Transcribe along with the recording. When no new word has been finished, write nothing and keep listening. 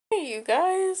you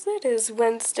guys, it is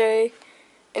Wednesday,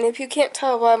 and if you can't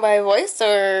tell by my voice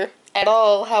or at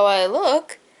all how I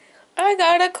look, I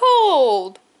got a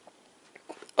cold!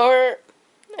 Or,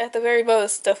 at the very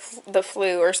most, the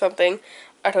flu or something.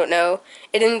 I don't know.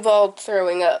 It involved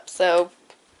throwing up, so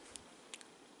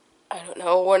I don't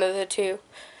know, one of the two.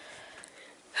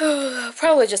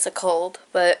 Probably just a cold,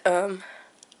 but,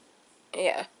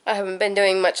 yeah. I haven't been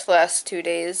doing much the last 2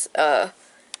 days.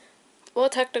 Well,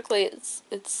 technically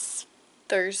it's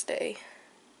Thursday,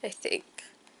 I think.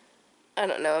 I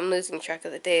don't know, I'm losing track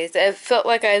of the days. It felt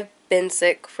like I've been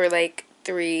sick for like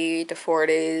 3 to 4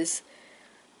 days.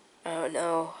 I don't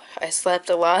know. I slept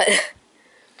a lot.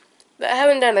 But I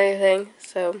haven't done anything,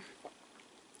 so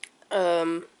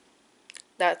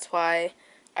that's why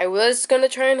I was gonna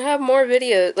try and have more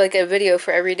videos, like a video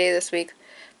for every day this week.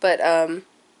 But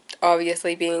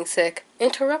obviously being sick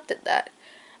interrupted that.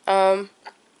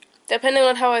 Depending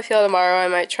on how I feel tomorrow, I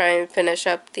might try and finish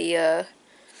up the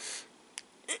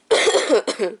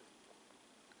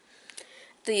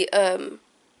the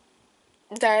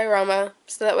diorama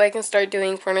so that way I can start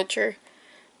doing furniture.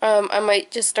 I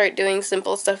might just start doing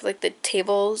simple stuff like the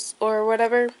tables or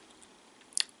whatever,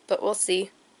 but we'll see.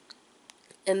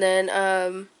 And then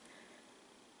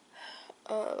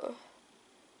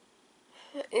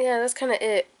yeah, that's kind of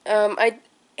it. I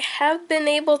have been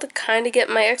able to kind of get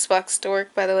my Xbox to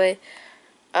work, by the way.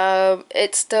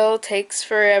 It still takes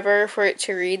forever for it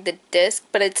to read the disc,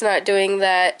 but it's not doing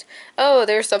that, oh,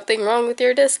 there's something wrong with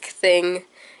your disc thing.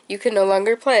 You can no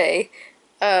longer play.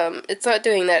 It's not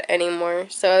doing that anymore.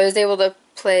 So I was able to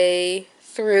play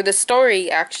through the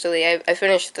story, actually. I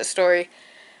finished the story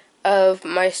of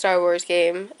my Star Wars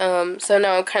game. So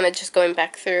now I'm kind of just going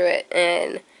back through it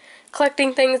and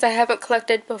collecting things I haven't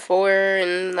collected before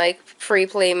and, like, free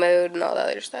play mode and all that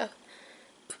other stuff.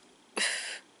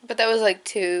 But that was like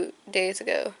 2 days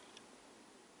ago.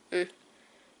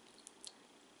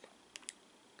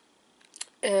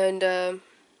 And,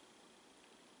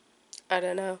 I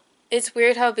don't know. It's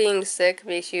weird how being sick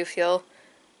makes you feel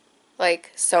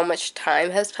like so much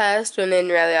time has passed when in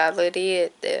reality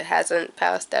it hasn't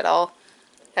passed at all.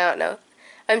 I don't know.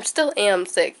 I'm still am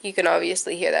sick. You can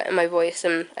obviously hear that in my voice.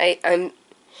 And I'm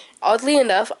oddly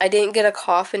enough, I didn't get a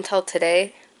cough until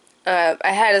today. I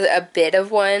had a bit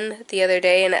of one the other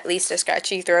day and at least a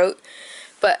scratchy throat.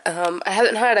 But I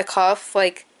haven't had a cough,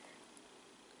 like,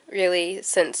 really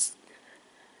since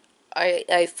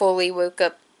I fully woke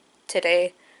up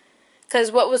today.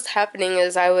 Because what was happening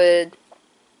is I would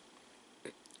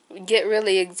get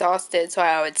really exhausted, so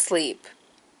I would sleep.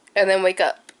 And then wake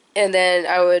up. And then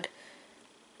I would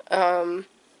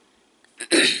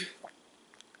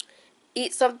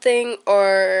eat something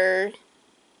or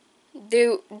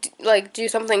do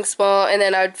something small, and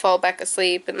then I'd fall back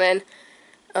asleep. And then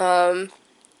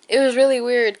it was really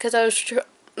weird because I was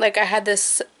like, I had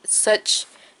this such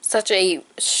a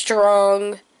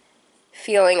strong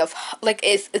feeling of, like,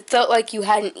 it felt like you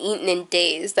hadn't eaten in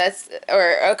days.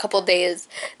 Or a couple days.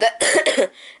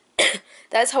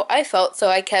 That's how I felt. So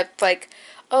I kept like,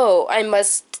 oh, I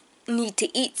must need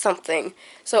to eat something.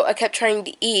 So I kept trying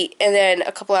to eat, and then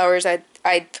a couple hours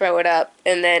I'd throw it up,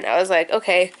 and then I was like,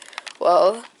 okay,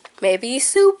 well, maybe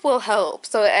soup will help.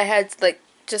 So I had, like,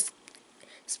 just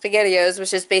SpaghettiOs,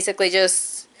 which is basically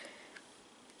just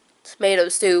tomato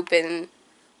soup and,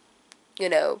 you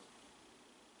know,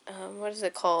 what is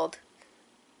it called?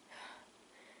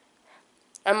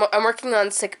 I'm working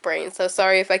on sick brain, so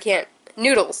sorry if I can't.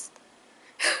 Noodles.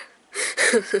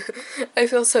 I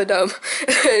feel so dumb.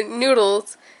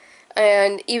 Noodles.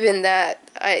 And even that,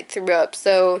 I threw up.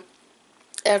 So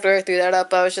after I threw that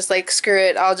up, I was just like, screw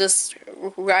it. I'll just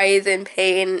writhe in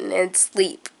pain and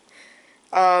sleep.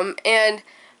 And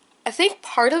I think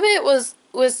part of it was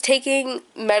taking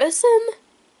medicine.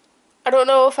 I don't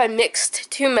know if I mixed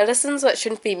two medicines that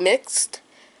shouldn't be mixed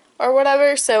or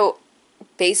whatever. So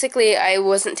basically, I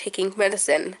wasn't taking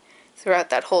medicine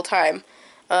throughout that whole time.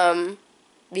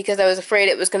 Because I was afraid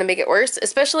it was going to make it worse,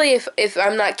 especially if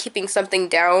I'm not keeping something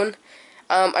down.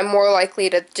 I'm more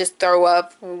likely to just throw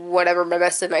up whatever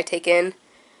medicine I take in.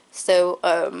 So,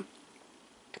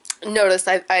 notice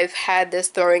I've had this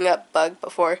throwing up bug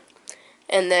before.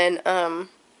 And then,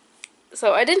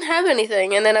 so I didn't have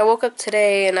anything, and then I woke up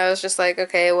today and I was just like,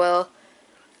 okay, well,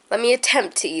 let me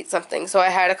attempt to eat something. So I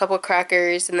had a couple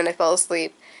crackers, and then I fell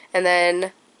asleep. And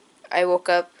then I woke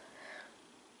up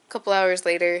a couple hours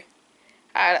later,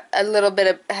 had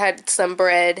had some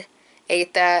bread,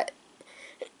 ate that,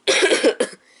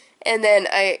 and then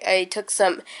I took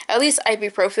some, at least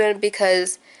ibuprofen,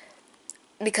 because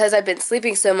I've been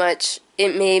sleeping so much,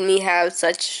 it made me have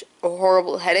such a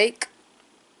horrible headache.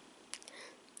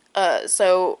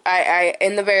 So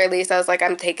in the very least, I was like,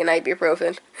 I'm taking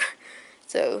ibuprofen.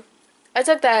 So I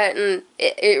took that and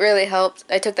it really helped.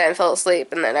 I took that and fell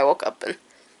asleep, and then I woke up and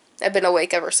I've been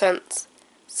awake ever since.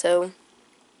 So,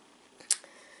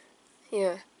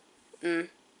 yeah. I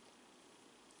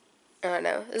don't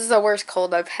know. This is the worst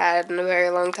cold I've had in a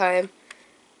very long time.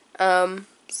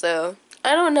 So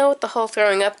I don't know what the whole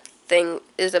throwing up thing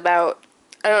is about.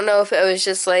 I don't know if it was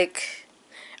just like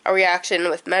a reaction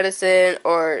with medicine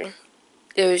or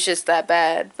it was just that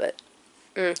bad, but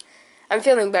I'm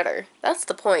feeling better. That's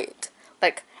the point.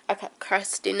 Like, I got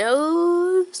crusty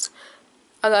nose,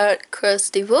 I got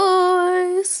crusty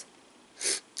voice,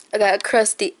 I got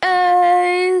crusty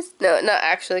eyes. No, not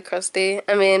actually crusty.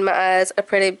 I mean, my eyes are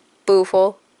pretty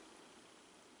booful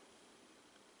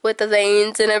with the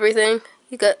veins and everything.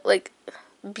 You got like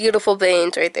beautiful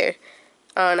veins right there.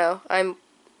 I don't know.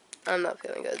 I'm not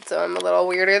feeling good, so I'm a little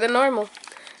weirder than normal.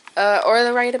 Or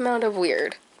the right amount of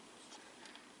weird.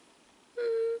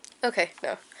 Okay,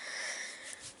 no.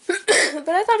 But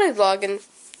I thought I'd vlog and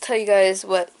tell you guys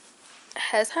what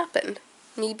has happened.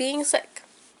 Me being sick.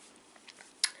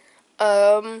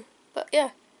 But yeah.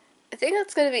 I think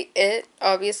that's gonna be it.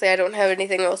 Obviously, I don't have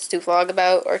anything else to vlog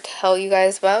about or tell you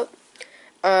guys about.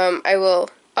 I will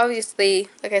obviously,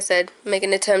 like I said, make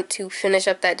an attempt to finish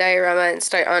up that diorama and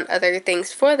start on other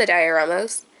things for the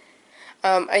dioramas.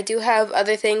 I do have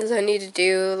other things I need to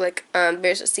do, like,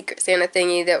 there's a Secret Santa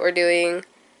thingy that we're doing,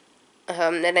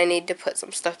 that I need to put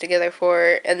some stuff together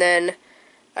for, and then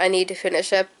I need to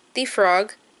finish up the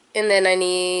frog, and then I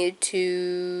need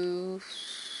to,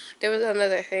 there was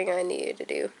another thing I needed to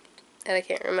do, that I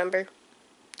can't remember,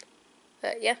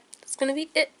 but yeah, that's gonna be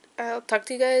it. I'll talk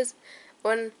to you guys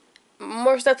when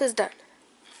more stuff is done.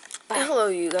 Bye. Hello,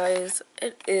 you guys.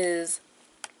 It is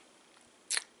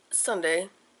Sunday.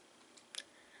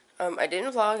 I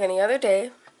didn't vlog any other day,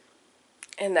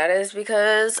 and that is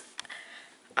because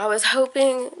I was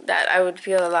hoping that I would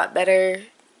feel a lot better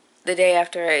the day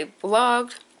after I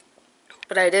vlogged,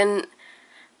 but I didn't.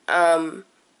 Well,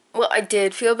 I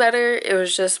did feel better. It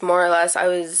was just more or less I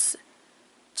was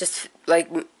just like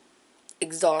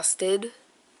exhausted.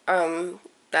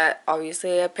 That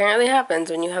obviously apparently happens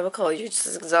when you have a cold. You're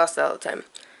just exhausted all the time.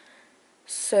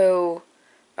 So,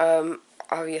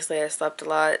 obviously I slept a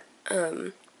lot,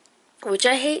 which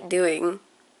I hate doing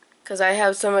because I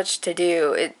have so much to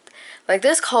do. Like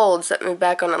this cold set me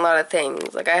back on a lot of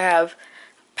things. Like I have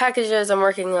packages I'm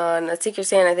working on, a Secret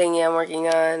Santa thingy I'm working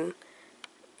on,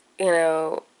 you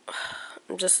know,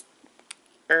 I'm just,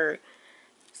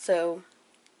 so,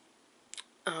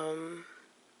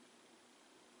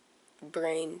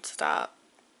 brain stop.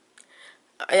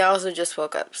 I also just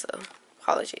woke up, so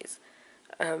apologies.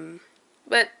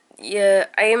 But yeah,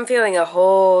 I am feeling a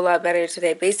whole lot better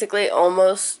today. Basically,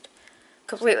 almost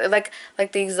completely, like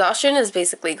the exhaustion is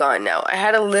basically gone now. I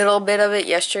had a little bit of it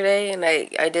yesterday, and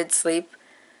I did sleep,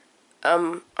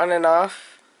 on and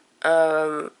off.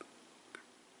 Well,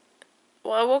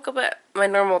 I woke up at my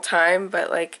normal time, but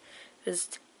like it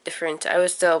was different. I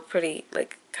was still pretty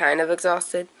like kind of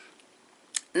exhausted.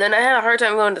 And then I had a hard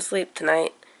time going to sleep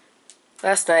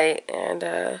last night,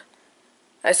 and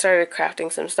I started crafting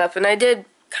some stuff, and I did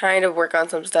kind of work on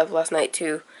some stuff last night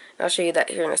too. And I'll show you that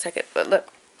here in a second. But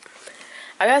look,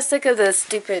 I got sick of the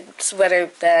stupid sweater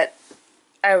that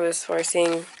I was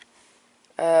forcing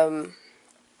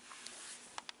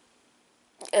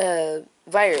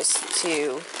Virus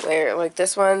to wear. Like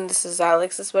this one, this is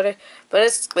Alex's sweater, but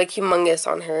it's like humongous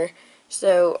on her.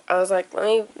 So I was like, let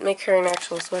me make her an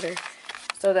actual sweater.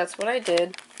 So that's what I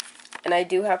did. And I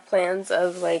do have plans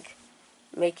of like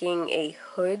making a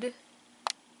hood.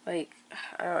 Like,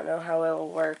 I don't know how it'll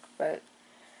work, but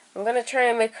I'm gonna try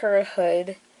and make her a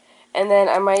hood. And then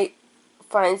I might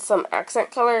find some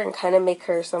accent color and kind of make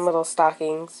her some little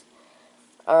stockings.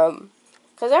 Because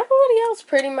everybody else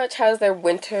pretty much has their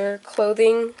winter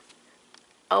clothing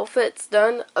outfits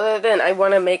done. Other than I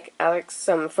want to make Alex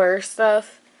some fur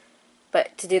stuff.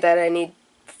 But to do that I need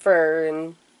fur,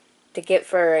 and to get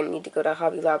fur I need to go to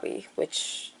Hobby Lobby.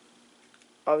 Which,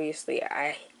 obviously,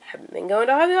 I haven't been going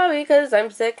to Hobby Lobby because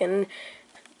I'm sick and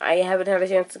I haven't had a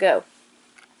chance to go.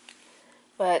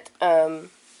 But,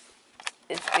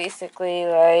 it's basically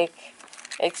like,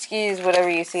 excuse whatever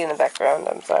you see in the background,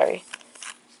 I'm sorry.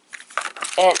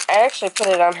 And I actually put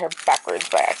it on her backwards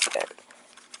by accident.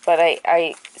 But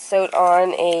I sewed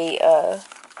on a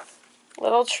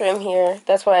little trim here.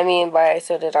 That's what I mean by I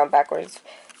sewed it on backwards.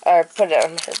 Or put it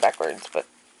on her backwards, but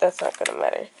that's not going to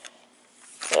matter.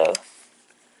 So,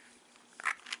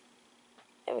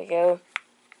 there we go.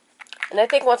 And I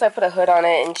think once I put a hood on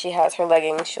it and she has her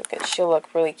leggings, she'll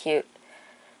look really cute.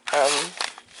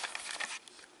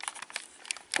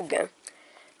 again.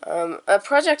 A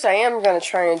project I am going to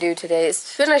try and do today is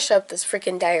finish up this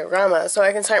freaking diorama so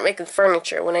I can start making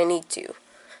furniture when I need to.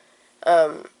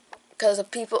 Because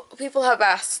people have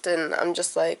asked, and I'm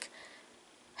just like,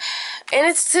 and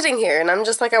it's sitting here, and I'm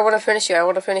just like, I want to finish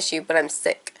you, but I'm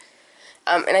sick.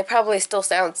 And I probably still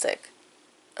sound sick.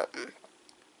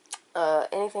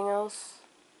 Anything else?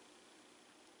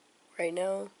 Right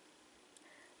now?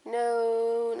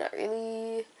 No, not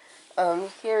really.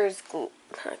 Here's Glitch.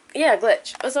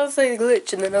 I was about to say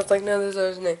Glitch, and then I was like, no, that's not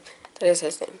his name. That is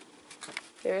his name.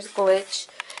 Here's Glitch.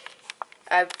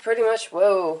 I pretty much,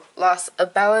 lost a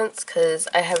balance because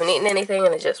I haven't eaten anything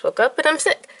and I just woke up and I'm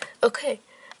sick. Okay.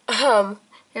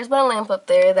 Here's my lamp up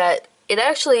there that it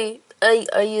actually,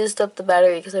 I used up the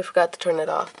battery because I forgot to turn it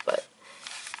off, but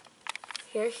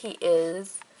here he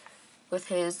is with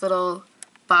his little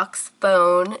box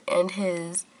phone and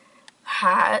his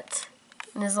hat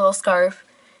and his little scarf,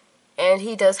 and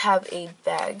he does have a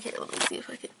bag. Here, let me see if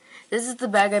I can. This is the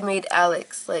bag I made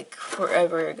Alex like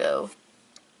forever ago,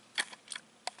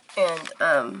 and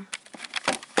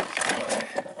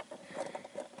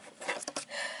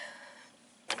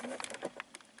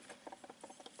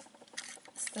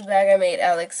it's the bag I made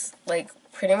Alex like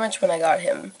pretty much when I got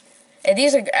him. And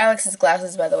these are Alex's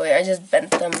glasses, by the way. I just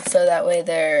bent them so that way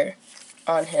they're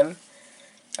on him.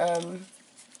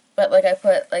 But like I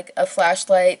put like a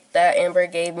flashlight that Amber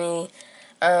gave me.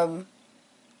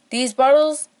 These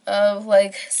bottles of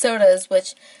like sodas,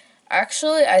 which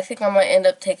actually I think I might end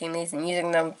up taking these and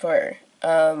using them for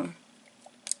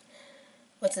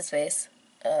what's his face?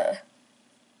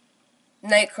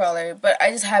 Nightcrawler, but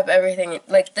I just have everything,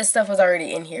 like this stuff was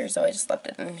already in here, so I just left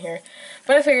it in here.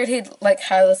 But I figured he'd like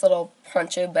have this little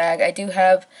poncho bag. I do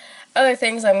have other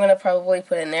things I'm gonna probably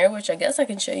put in there, which I guess I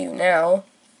can show you now.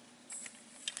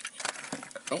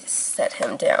 Let me set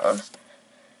him down.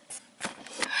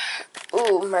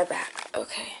 Ooh, my back.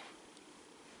 Okay.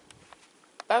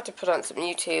 About to put on some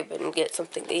YouTube and get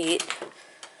something to eat.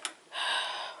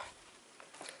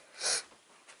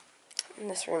 And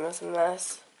this room is a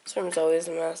mess. This room is always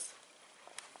a mess.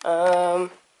 I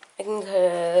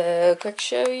can quick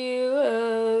show you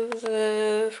of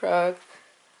the frog.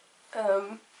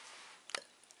 I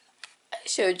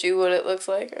showed you what it looks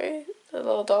like, right? The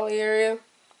little dolly area.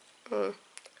 Let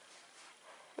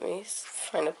me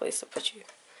find a place to put you.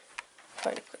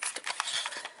 Find a place to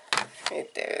put you.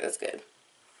 Right there, that's good.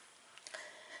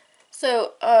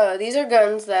 So, these are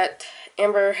guns that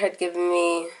Amber had given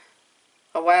me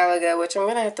a while ago, which I'm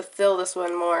gonna have to fill this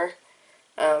one more.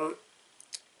 Well,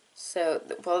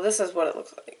 this is what it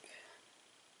looks like.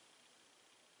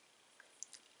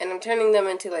 And I'm turning them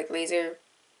into like laser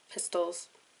pistols.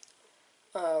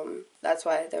 That's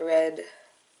why the red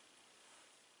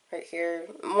right here,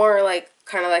 more like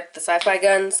kind of like the sci-fi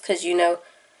guns, because you know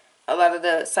a lot of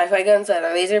the sci-fi guns that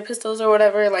are laser pistols or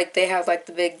whatever, like they have like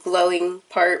the big glowing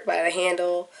part by the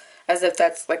handle, as if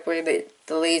that's like where the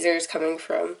laser is coming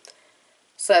from.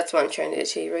 So that's what I'm trying to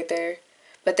achieve right there.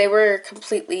 But they were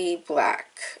completely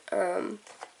black.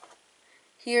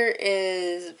 Here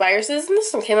is viruses, and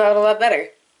this one came out a lot better.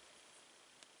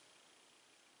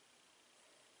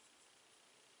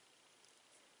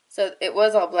 So it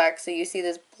was all black, so you see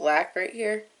this black right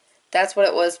here? That's what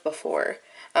it was before.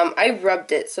 I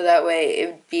rubbed it so that way it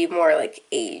would be more like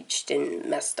aged and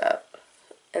messed up.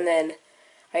 And then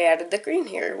I added the green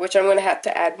here, which I'm going to have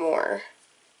to add more.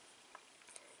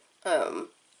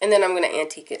 And then I'm going to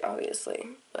antique it, obviously.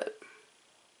 But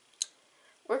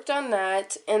worked on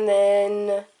that, and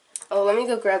then... Oh, let me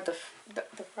go grab the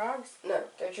frogs? No,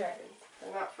 they're dragons.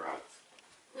 They're not frogs.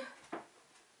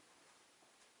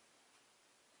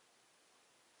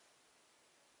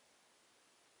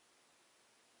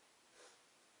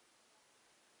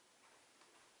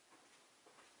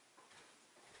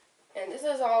 And this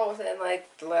is all within, like,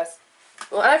 the last...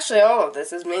 Well, actually, all of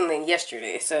this is mainly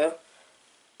yesterday, so...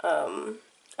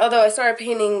 Although I started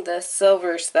painting the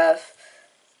silver stuff,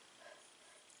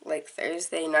 like,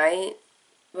 Thursday night.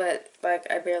 But, like,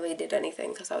 I barely did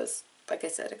anything because I was, like I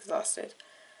said, exhausted.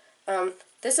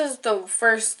 This is the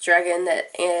first dragon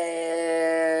that...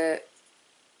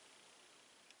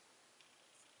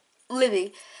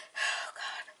 Libby. Oh,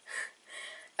 God.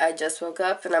 I just woke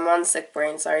up and I'm on sick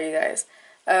brain. Sorry, you guys.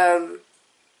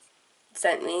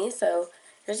 Sent me, so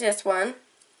here's just one.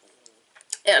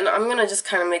 And I'm gonna just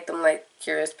kind of make them like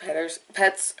curious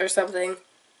pets or something.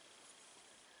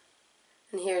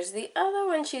 And here's the other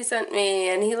one she sent me,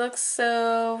 and he looks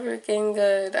so freaking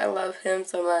good. I love him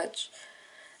so much.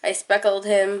 I speckled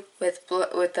him with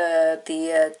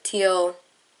the teal,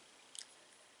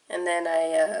 and then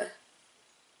I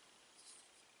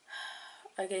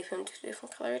I gave him 2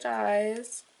 different colored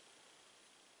eyes.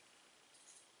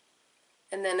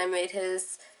 And then I made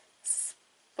his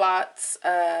spots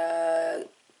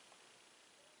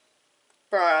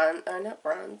bronze, not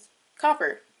bronze,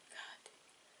 copper.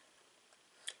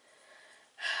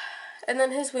 And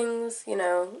then his wings, you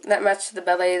know, that matched the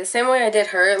belly. The same way I did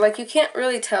her. Like, you can't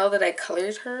really tell that I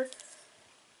colored her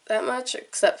that much,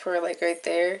 except for, like, right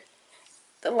there.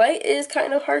 The light is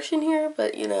kind of harsh in here,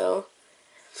 but, you know,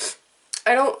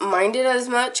 I don't mind it as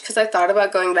much, because I thought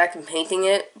about going back and painting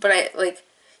it. But,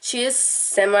 she is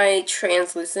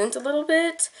semi-translucent a little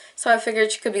bit, so I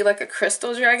figured she could be like a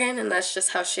crystal dragon, and that's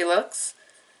just how she looks.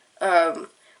 Where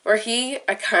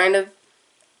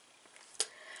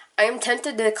I am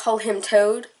tempted to call him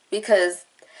Toad, because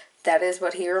that is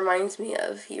what he reminds me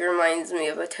of. He reminds me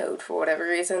of a toad for whatever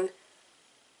reason.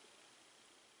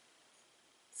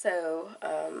 So,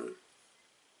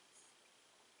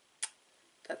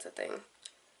 that's a thing.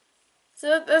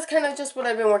 So that's kind of just what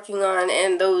I've been working on,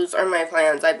 and those are my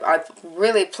plans. I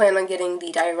really plan on getting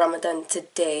the diorama done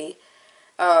today.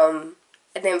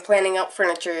 And then planning out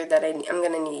furniture that I'm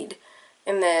going to need.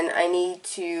 And then I need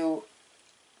to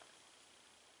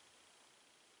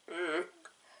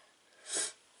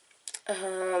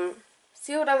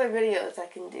see what other videos I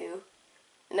can do.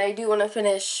 And I do want to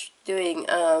finish doing,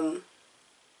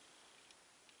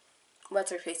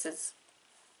 what's-her-face's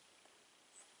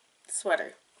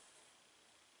sweater.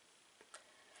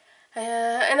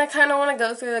 And I kind of want to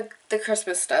go through the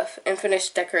Christmas stuff and finish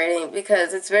decorating,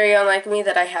 because it's very unlike me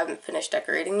that I haven't finished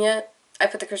decorating yet. I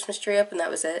put the Christmas tree up and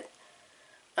that was it.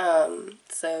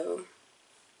 So,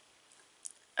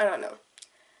 I don't know.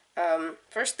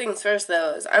 First things first,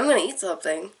 though, is I'm going to eat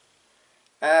something.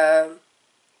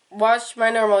 Watch my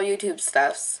normal YouTube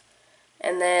stuffs.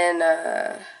 And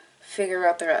then, figure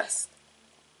out the rest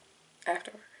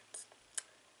afterwards.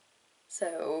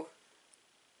 So,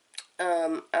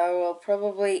 I will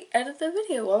probably edit the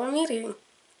video while I'm eating.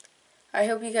 I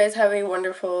hope you guys have a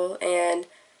wonderful and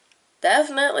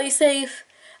definitely safe,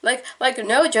 like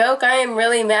no joke, I am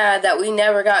really mad that we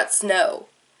never got snow.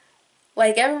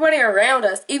 Like, everybody around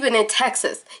us, even in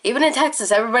Texas,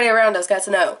 everybody around us got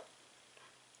snow.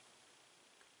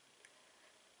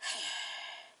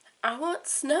 I want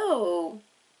snow.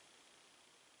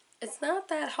 It's not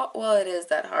that hard. Well, it is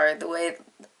that hard. The way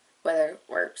the weather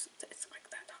works, it's like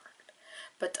that hard.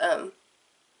 But,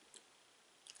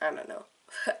 I don't know.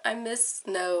 I miss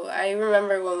snow. I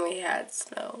remember when we had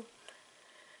snow.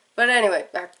 But anyway,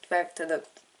 back to the.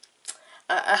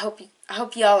 I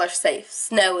hope y'all are safe.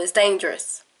 Snow is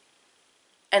dangerous.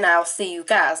 And I'll see you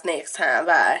guys next time.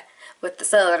 Bye. With the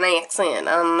southern accent,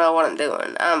 I don't know what I'm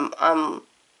doing. I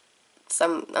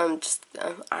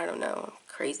don't know,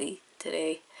 crazy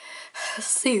today.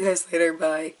 See you guys later.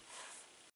 Bye.